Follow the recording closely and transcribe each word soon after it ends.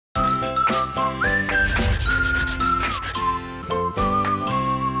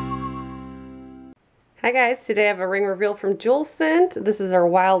Hi guys, today I have a ring reveal from JewelScent. This is our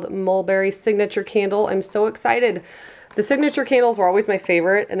Wild Mulberry Signature Candle. I'm so excited. The signature candles were always my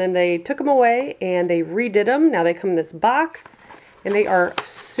favorite, and then they took them away and they redid them. Now they come in this box and they are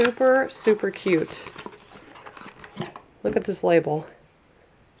super, super cute. Look at this label.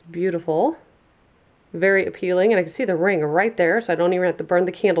 It's beautiful. Very appealing, and I can see the ring right there, so I don't even have to burn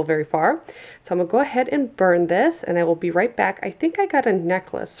the candle very far. So I'm gonna go ahead and burn this, and I will be right back. I think I got a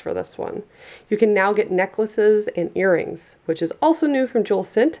necklace for this one. You can now get necklaces and earrings, which is also new from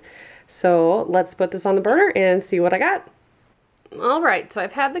JewelScent. So let's put this on the burner and see what I got. All right, so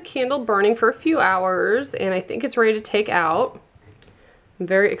I've had the candle burning for a few hours, and I think it's ready to take out. I'm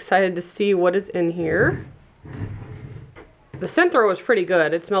very excited to see what is in here. The scent throw was pretty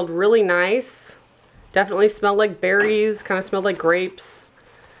good. It smelled really nice. Definitely smelled like berries, kind of smelled like grapes.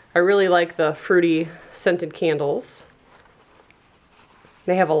 I really like the fruity scented candles.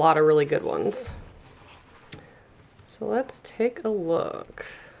 They have a lot of really good ones. So let's take a look.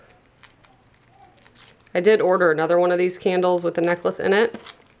 I did order another one of these candles with a necklace in it,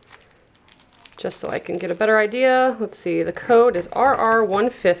 just so I can get a better idea. Let's see, the code is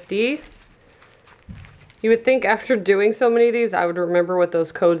RR150. You would think after doing so many of these I would remember what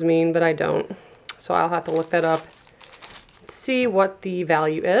those codes mean, but I don't. So I'll have to look that up and see what the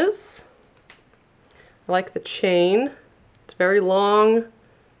value is. I like the chain. It's very long.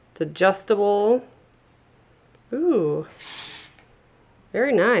 It's adjustable. Ooh,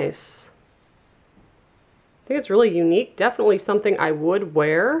 very nice. I think it's really unique. Definitely something I would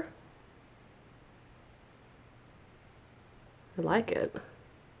wear. I like it.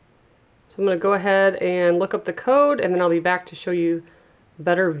 So I'm going to go ahead and look up the code, and then I'll be back to show you a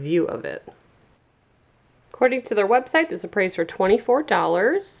better view of it. According to their website, this is appraised for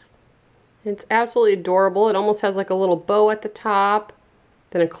 $24. It's absolutely adorable. It almost has like a little bow at the top,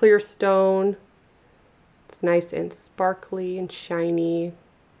 then a clear stone. It's nice and sparkly and shiny.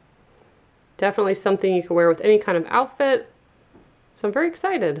 Definitely something you can wear with any kind of outfit. So I'm very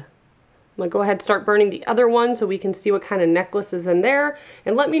excited. I'm gonna go ahead and start burning the other one so we can see what kind of necklace is in there.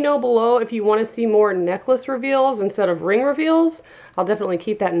 And let me know below if you want to see more necklace reveals instead of ring reveals. I'll definitely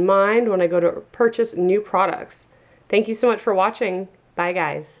keep that in mind when I go to purchase new products. Thank you so much for watching. Bye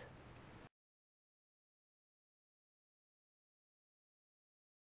guys.